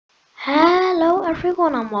Hello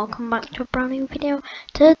everyone and welcome back to a brand new video.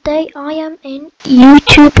 Today I am in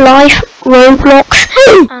YouTube Live Roblox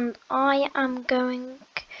and I am going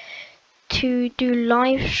to do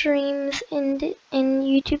live streams in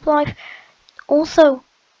YouTube Live. Also,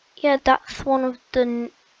 yeah, that's one of the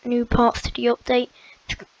new parts to the update.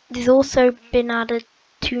 There's also been added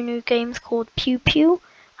 2 new games called Pew Pew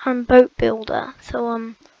and Boat Builder.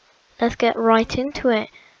 So let's get right into it.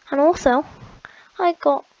 And also, I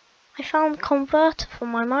found a converter for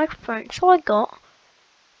my microphone, so I got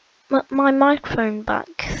my microphone back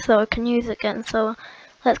so I can use it again. So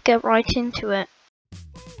let's get right into it.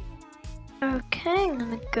 Okay, I'm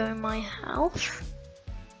gonna go in my house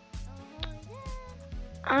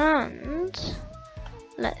and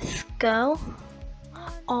let's go.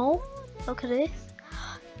 Oh, look at this.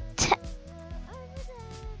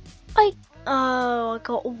 I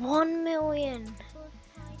got 1 million.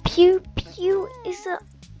 Pew Pew is a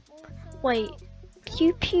wait.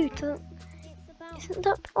 Pew Pew isn't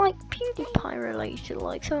that like PewDiePie related,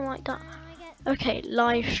 like something like that? Okay,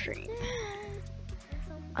 live stream.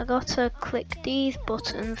 I gotta click these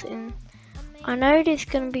buttons in. I know there's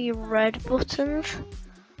gonna be red buttons.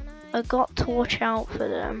 I got to watch out for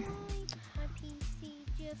them.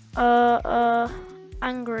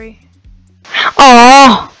 Angry.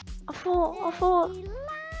 Oh!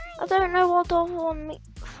 I don't know what offer on me.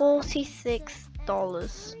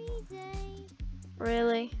 $46.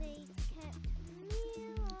 Really?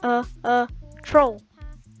 Troll.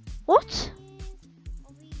 What?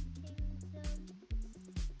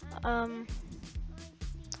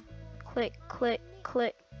 Click.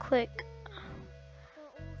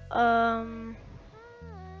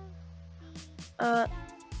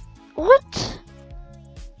 What?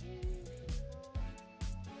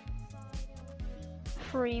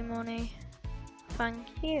 Free money. Thank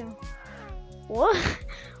you. What?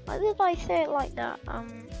 Why did I say it like that?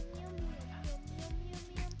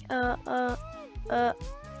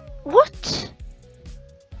 What?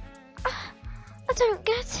 I don't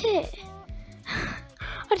get it.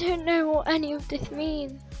 I don't know what any of this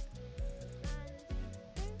means.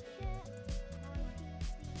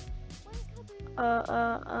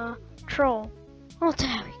 Troll. Oh,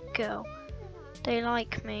 there we go. They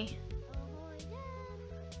like me.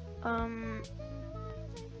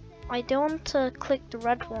 I don't want to click the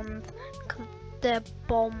red ones because they're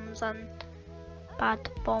bombs and bad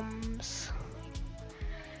bombs.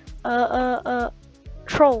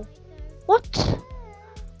 Troll. What?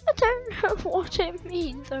 I don't know what it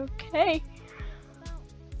means, okay.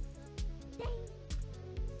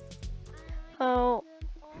 Oh,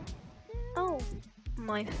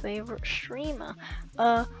 my favorite streamer.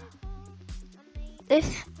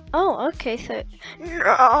 This. Oh, okay, so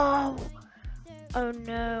no. Oh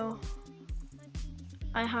no.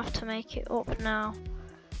 I have to make it up now.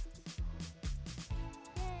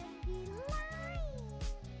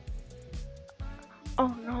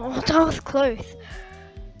 Oh no, that was close.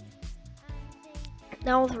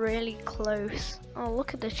 That was really close. Oh,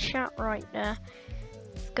 look at the chat right there.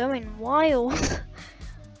 It's going wild.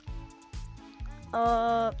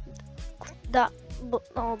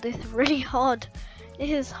 This is really hard. This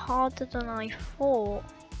is harder than I thought.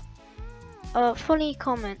 Funny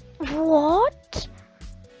comment. What?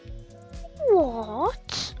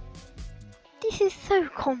 What? This is so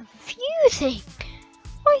confusing.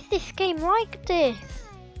 Why is this game like this?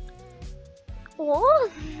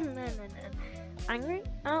 What? No. Angry?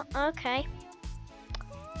 Oh, okay.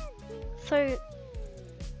 So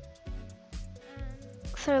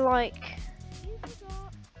like,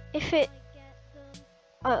 if it,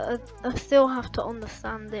 I still have to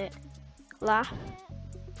understand it. Laugh.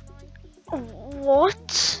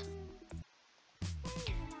 What?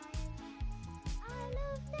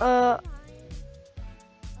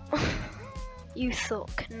 You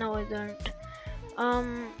suck. No, I don't.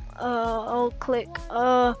 I'll click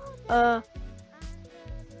the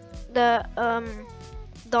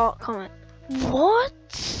dark comment.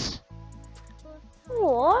 What?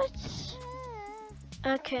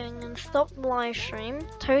 Okay, I'm gonna stop the live stream.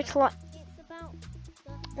 Total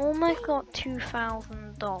almost got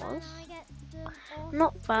 $2,000.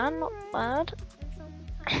 Not bad.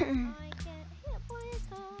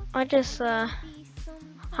 I just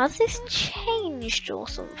has this changed or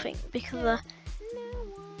something? Because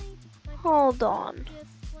hold on.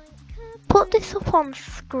 Put this up on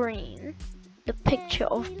screen. The picture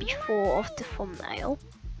of before of the thumbnail.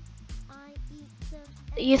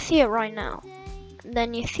 You see it right now.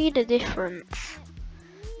 Then you see the difference.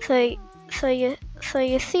 So you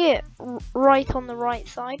see it right on the right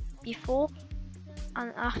side before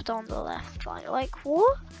and after on the left side. Like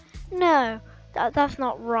what? No, that's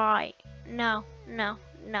not right. No, no,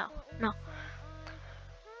 no, no.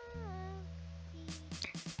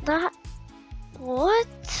 That, what?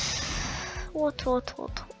 What?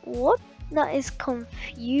 That is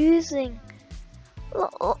confusing.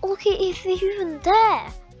 Look, it's even there.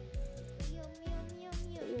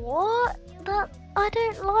 What? That, I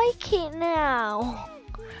don't like it now.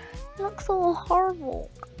 It looks all horrible.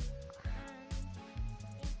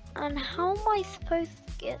 And how am I supposed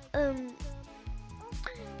to get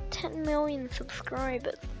 10 million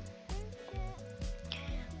subscribers?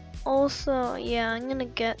 Also, yeah, I'm gonna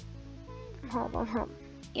get, hold on.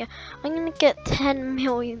 Yeah, I'm gonna get 10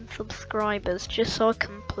 million subscribers just so I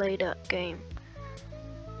can play that game.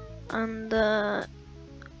 And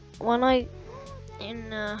when I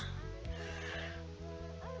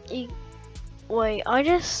wait, I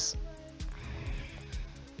just,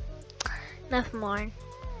 never mind.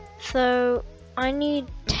 So I need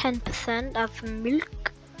 10% of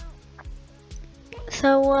milk.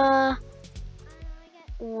 So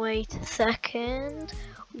wait a second.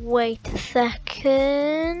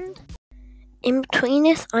 In between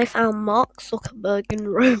this, I found Mark Zuckerberg in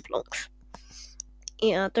Roblox.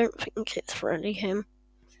 Yeah, I don't think it's really him.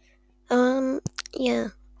 Yeah,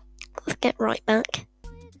 let's get right back.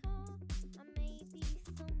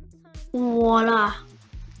 Voila,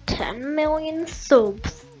 10 million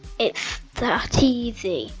subs. It's that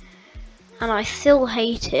easy. And I still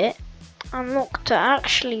hate it. I'm not to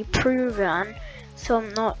actually prove it, so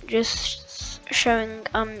I'm not just showing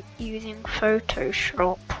I'm using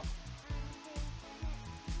Photoshop.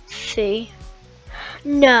 See?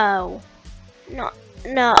 No. No.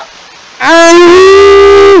 No!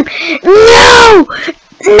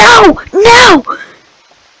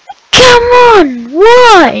 Come on!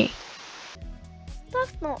 Why?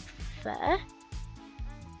 That's not fair.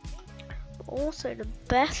 Also, the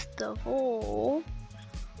best of all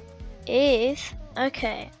is,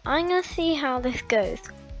 okay, I'm gonna see how this goes.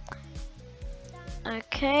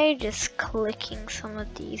 Okay, just clicking some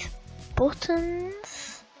of these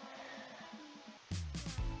buttons.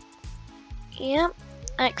 Yep,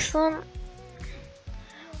 excellent.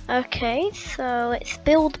 Okay, so it's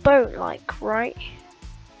build boat like, right?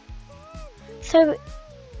 So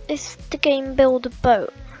is the game build a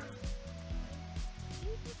boat?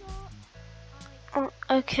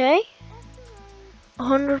 Okay,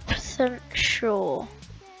 100% sure.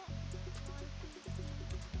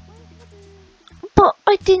 But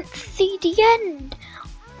I didn't see the end.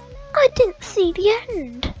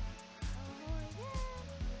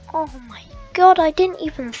 Oh my god, I didn't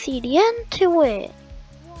even see the end to it.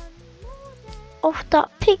 Of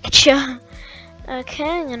that picture. Okay,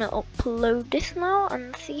 I'm gonna upload this now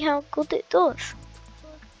and see how good it does.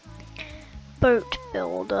 Boat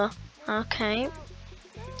builder. Okay.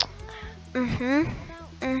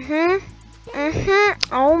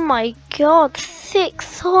 Oh my god,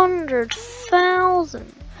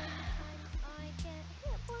 600,000.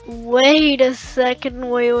 Wait a second.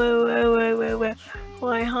 Wait,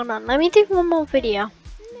 hold on. Let me do one more video.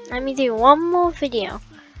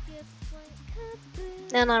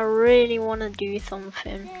 Then I really want to do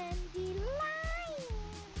something.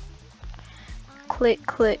 Click.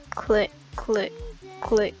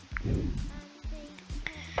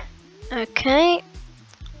 Okay.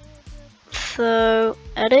 So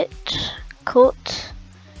edit, cut.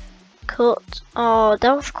 Oh,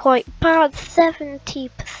 that was quite bad.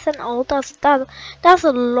 70%. Oh, that's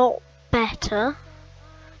a lot better.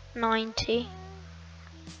 90.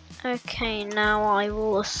 Okay, now I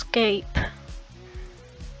will escape.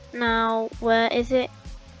 Now, where is it?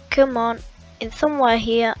 Come on, it's somewhere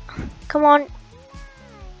here. Come on.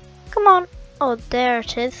 Oh, there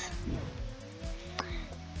it is.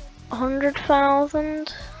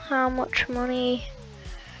 100,000. How much money?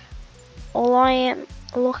 All I am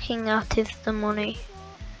looking at is the money.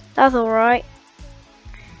 That's alright.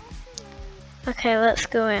 Okay, let's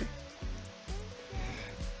go in.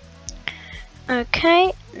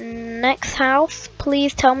 Okay, next house.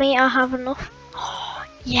 Please tell me I have enough. Oh,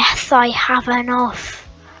 yes, I have enough.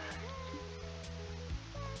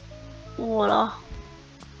 Voila.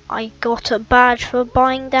 I got a badge for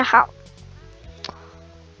buying the house.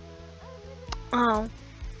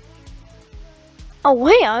 Oh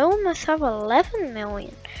wait, I almost have 11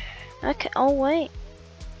 million. Okay, oh wait.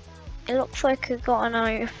 It looks like I got an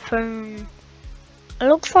iPhone. It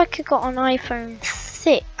looks like I got an iPhone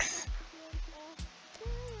 6s.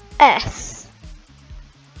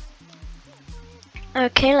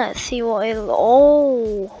 Okay, let's see what it.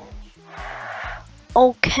 Oh.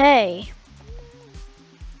 Okay.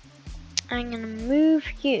 I'm gonna move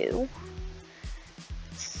you.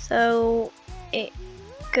 So it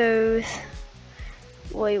goes,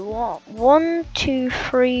 wait, what? 1, 2,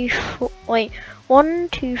 3, 4, wait, 1,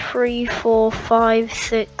 2, 3, 4, 5,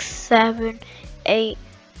 6, 7, 8,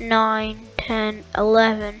 9, 10,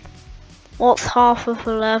 11. What's half of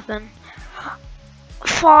 11?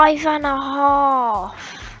 5.5.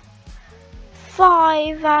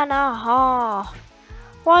 5.5.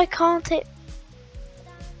 Why can't it?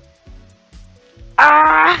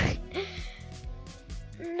 Ah!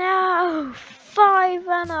 No!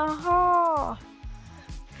 5.5.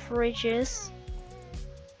 Fridges.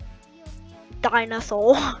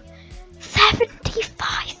 Dinosaur.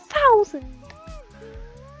 75,000.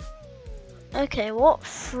 Okay, what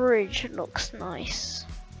fridge looks nice?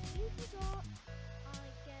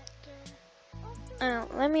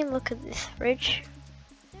 Let me look at this fridge.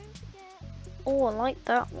 Oh, I like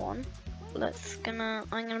that one. I'm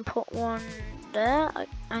gonna put one there.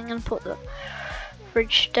 I'm gonna put the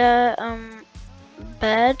fridge there.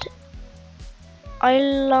 Bed. I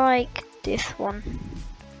like this one.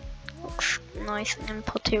 Looks nice. I'm gonna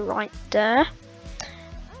put it right there.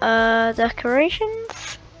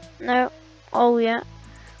 Decorations? No. Oh yeah.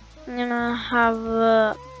 I'm gonna have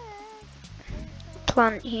a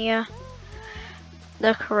plant here.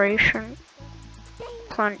 Decoration.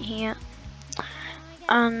 Plant here.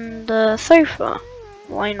 And the sofa.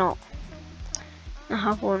 Why not? I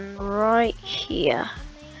have one right here.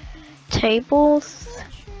 Tables.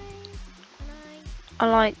 I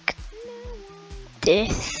like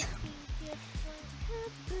this.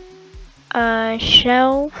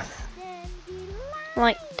 Shelves.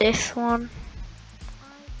 Like this one.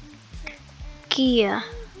 Gear.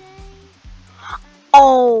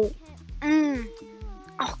 Oh.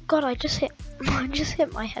 Oh God! I just hit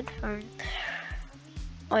my headphone.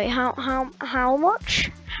 Wait, how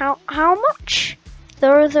much? How much?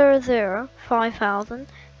 000 5,000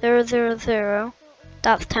 000.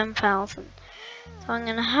 That's 10,000. So I'm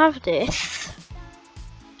gonna have this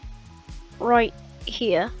right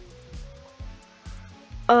here.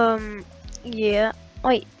 Yeah.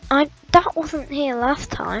 Wait, that wasn't here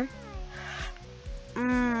last time.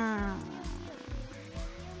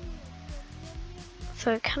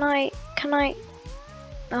 So can I?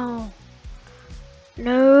 Oh.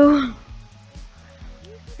 No.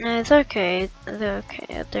 No, it's okay. It's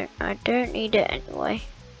okay. I don't need it anyway.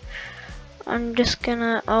 I'm just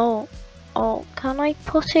gonna. Oh. Can I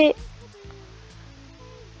put it?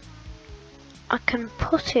 I can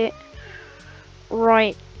put it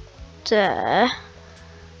right there.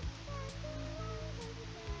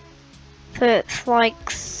 So it's like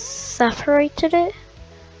separated it.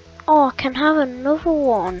 Oh, I can have another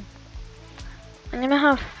one. I'm gonna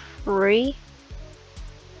have 3.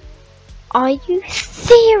 Are you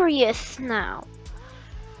serious now?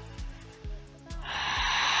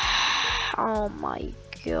 Oh my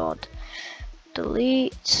God.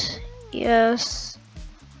 Delete. Yes.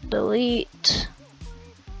 Delete.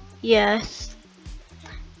 Yes.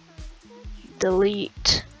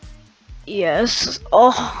 Delete. Yes.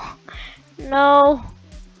 Oh no.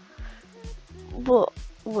 But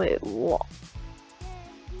wait, what?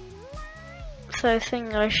 So I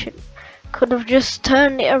think I could have just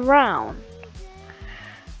turned it around.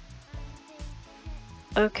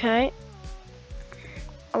 Okay.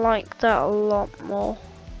 I like that a lot more.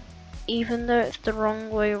 Even though it's the wrong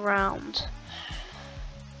way around.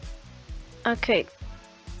 Okay.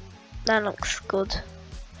 That looks good.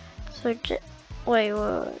 So wait,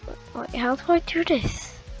 how do I do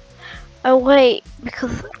this? Oh wait,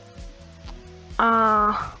 because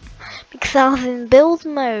I was in build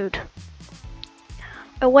mode.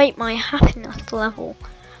 Oh wait, my happiness level.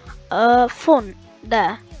 Fun,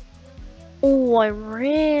 there. Oh, I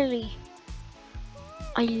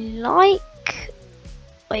like,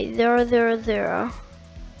 wait, 000.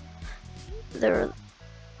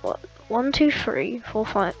 What? 1, 2, 3, 4,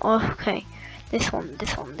 5. Oh, okay. This one.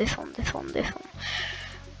 This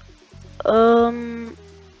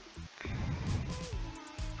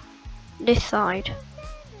side.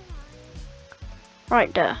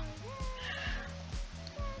 Right there.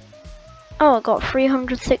 Oh, I got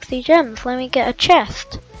 360 gems. Let me get a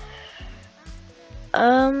chest.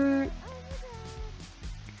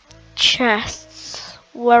 Chests.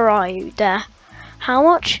 Where are you? There. How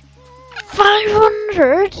much?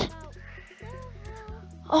 500?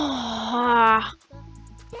 Oh.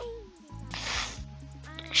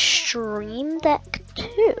 Stream Deck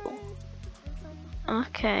 2.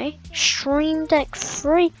 Okay. Stream Deck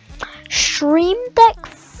 3. Stream Deck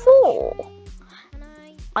 4.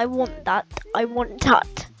 I want that.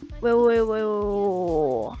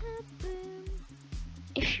 Wait.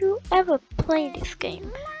 If you ever play this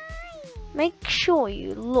game, make sure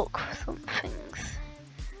you look for some things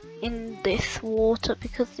in this water,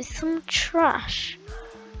 because there's some trash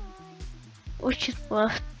which is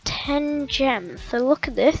worth 10 gems. So look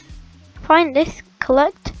at this, find this,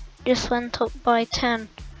 collect, just went up by 10.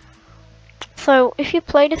 So if you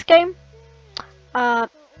play this game, go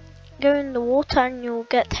in the water and you'll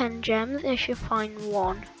get 10 gems if you find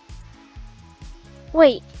one.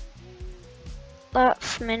 Wait,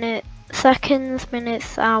 that's seconds,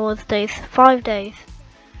 minutes, hours, days, 5 days.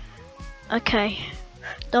 Okay,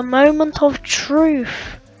 the moment of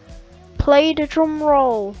truth. Play the drum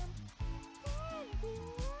roll.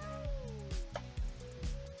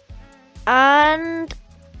 And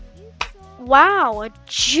wow, a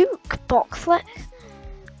jukebox.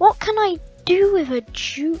 What can I do with a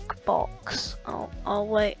jukebox? Oh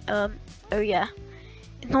wait, oh yeah.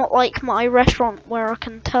 It's not like my restaurant where I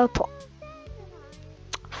can teleport.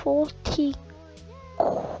 40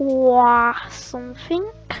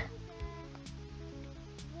 something.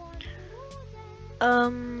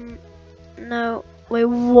 No, wait,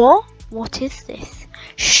 what? What is this?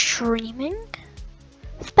 Streaming?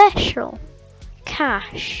 Special.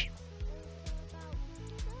 Cash.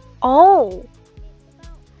 Oh.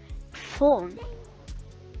 Fun.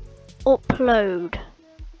 Upload.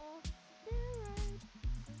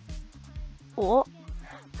 What?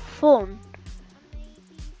 Fun.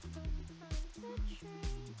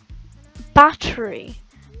 Battery.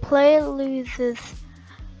 Player loses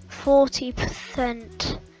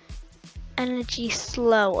 40% energy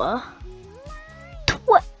slower.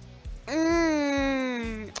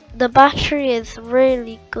 The battery is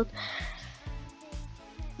really good.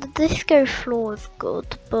 The disco floor is good,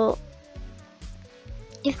 but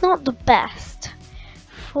it's not the best.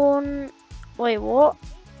 Fun. Wait, what?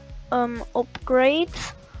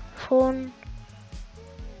 Upgrades. Fun.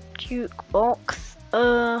 Jukebox.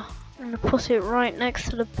 I'm gonna put it right next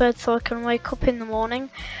to the bed so I can wake up in the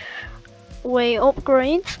morning. Wait,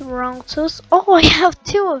 upgrades, routers. Oh, I have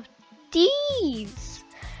 2 of these.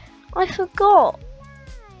 I forgot.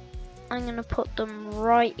 I'm gonna put them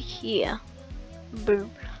right here.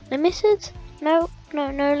 Boom. Limited? No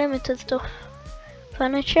limited stuff.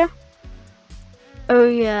 Furniture? Oh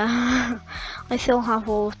yeah. I still have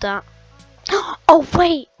all of that. Oh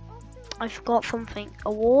wait! I forgot something.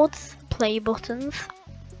 Awards, play buttons.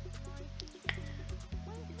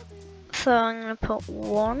 So I'm gonna put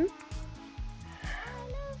 1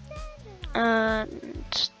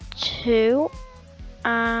 and 2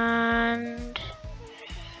 and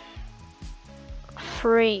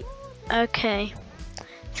 3. Okay.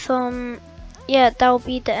 So yeah, that'll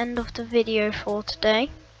be the end of the video for today.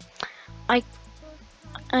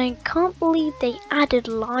 I can't believe they added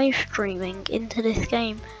live streaming into this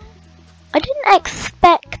game. I didn't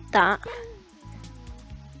expect that.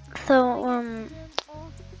 So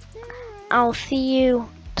I'll see you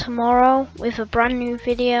tomorrow with a brand new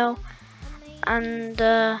video, and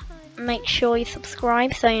make sure you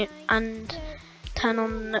subscribe and turn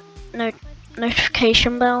on the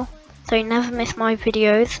notification bell so you never miss my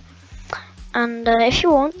videos. And if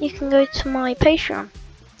you want, you can go to my Patreon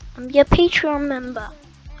and be a Patreon member.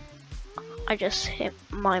 I just hit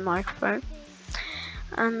my microphone.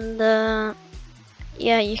 And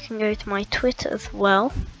yeah, you can go to my Twitter as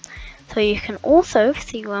well, so you can also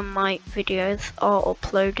see when my videos are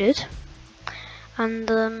uploaded.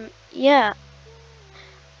 And yeah,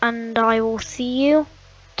 and I will see you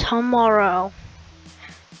tomorrow.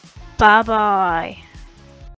 Bye bye.